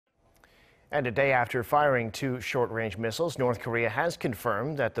And a day after firing two short-range missiles, North Korea has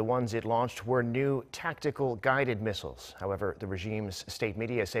confirmed that the ones it launched were new tactical guided missiles. However, the regime's state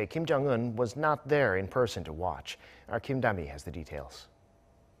media say Kim Jong-un was not there in person to watch. Our Kim Dami has the details.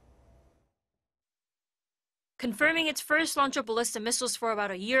 Confirming its first launch of ballistic missiles for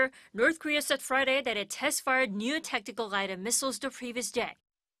about a year, North Korea said Friday that it test-fired new tactical guided missiles the previous day.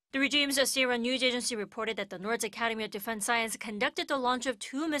 The regime's Seoul news agency reported that the North Academy of Defense Science conducted the launch of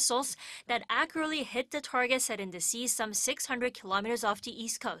two missiles that accurately hit the target set in the sea some 600 kilometers off the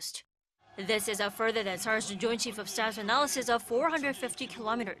east coast. This is a further than Seoul's Joint Chief of Staff's analysis of 450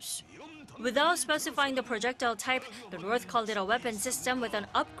 kilometers. Without specifying the projectile type, the North called it a weapon system with an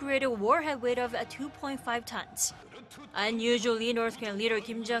upgraded warhead weight of 2.5 tons. Unusually, North Korean leader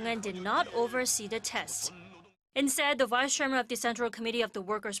Kim Jong-un did not oversee the test. Instead, the vice chairman of the Central Committee of the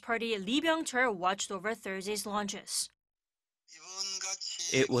Workers' Party, Lee Byung-chul, watched over Thursday's launches.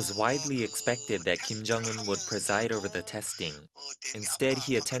 It was widely expected that Kim Jong-un would preside over the testing. Instead,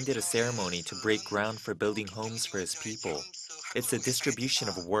 he attended a ceremony to break ground for building homes for his people. It's a distribution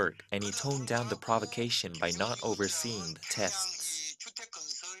of work, and he toned down the provocation by not overseeing the tests.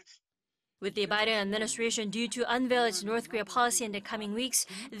 With the Biden administration due to unveil its North Korea policy in the coming weeks,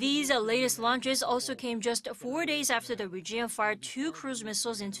 these latest launches also came just 4 days after the regime fired two cruise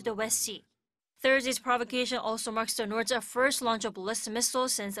missiles into the West Sea. Thursday's provocation also marks the North's first launch of ballistic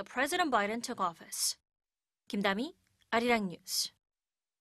missiles since President Biden took office. Kim Dami, Arirang News.